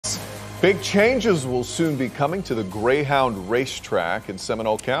Big changes will soon be coming to the Greyhound racetrack in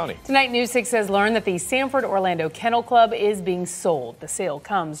Seminole County. Tonight, News 6 has learned that the Sanford-Orlando Kennel Club is being sold. The sale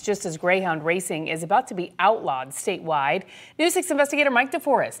comes just as Greyhound racing is about to be outlawed statewide. News 6 investigator Mike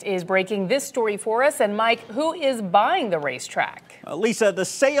DeForest is breaking this story for us. And Mike, who is buying the racetrack? Lisa, the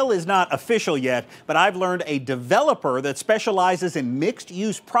sale is not official yet, but I've learned a developer that specializes in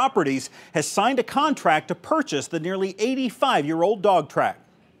mixed-use properties has signed a contract to purchase the nearly 85-year-old dog track.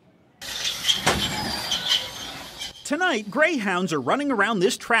 Tonight, greyhounds are running around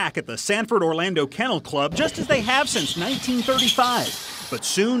this track at the Sanford-Orlando Kennel Club just as they have since 1935. But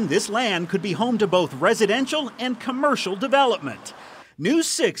soon, this land could be home to both residential and commercial development. News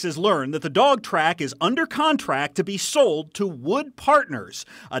 6 has learned that the dog track is under contract to be sold to Wood Partners,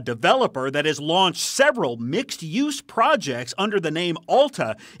 a developer that has launched several mixed-use projects under the name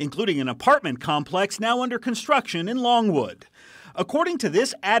Alta, including an apartment complex now under construction in Longwood. According to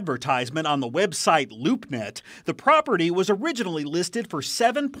this advertisement on the website LoopNet, the property was originally listed for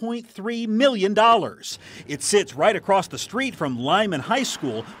 $7.3 million. It sits right across the street from Lyman High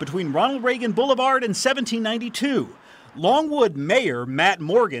School between Ronald Reagan Boulevard and 1792. Longwood Mayor Matt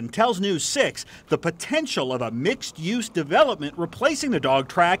Morgan tells News 6 the potential of a mixed-use development replacing the dog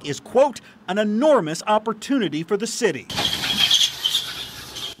track is, quote, an enormous opportunity for the city.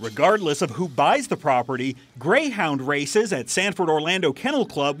 Regardless of who buys the property, greyhound races at Sanford-Orlando Kennel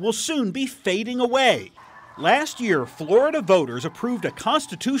Club will soon be fading away. Last year, Florida voters approved a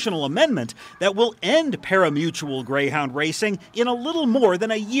constitutional amendment that will end parimutuel greyhound racing in a little more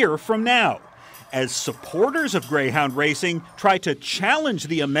than a year from now. As supporters of greyhound racing try to challenge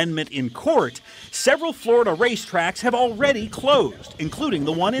the amendment in court, several Florida racetracks have already closed, including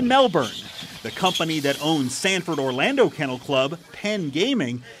the one in Melbourne. The company that owns Sanford-Orlando Kennel Club, Penn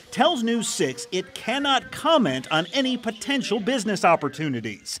Gaming, tells News 6 it cannot comment on any potential business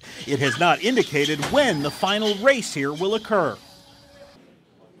opportunities. It has not indicated when the final race here will occur.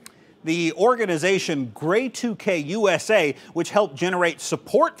 The organization Gray 2K USA, which helped generate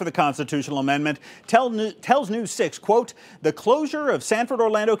support for the constitutional amendment, tells News 6, quote, the closure of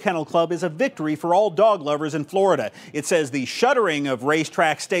Sanford-Orlando Kennel Club is a victory for all dog lovers in Florida. It says the shuttering of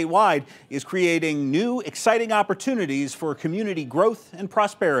racetracks statewide is creating new, exciting opportunities for community growth and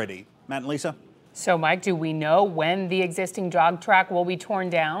prosperity. Matt and Lisa. So, Mike, do we know when the existing dog track will be torn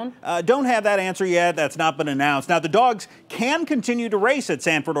down? Don't have that answer yet. That's not been announced. Now, the dogs can continue to race at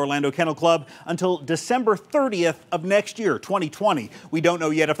Sanford-Orlando Kennel Club until December 30th of next year, 2020. We don't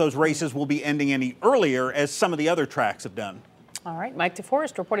know yet if those races will be ending any earlier, as some of the other tracks have done. All right, Mike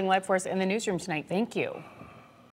DeForest reporting live for us in the newsroom tonight. Thank you.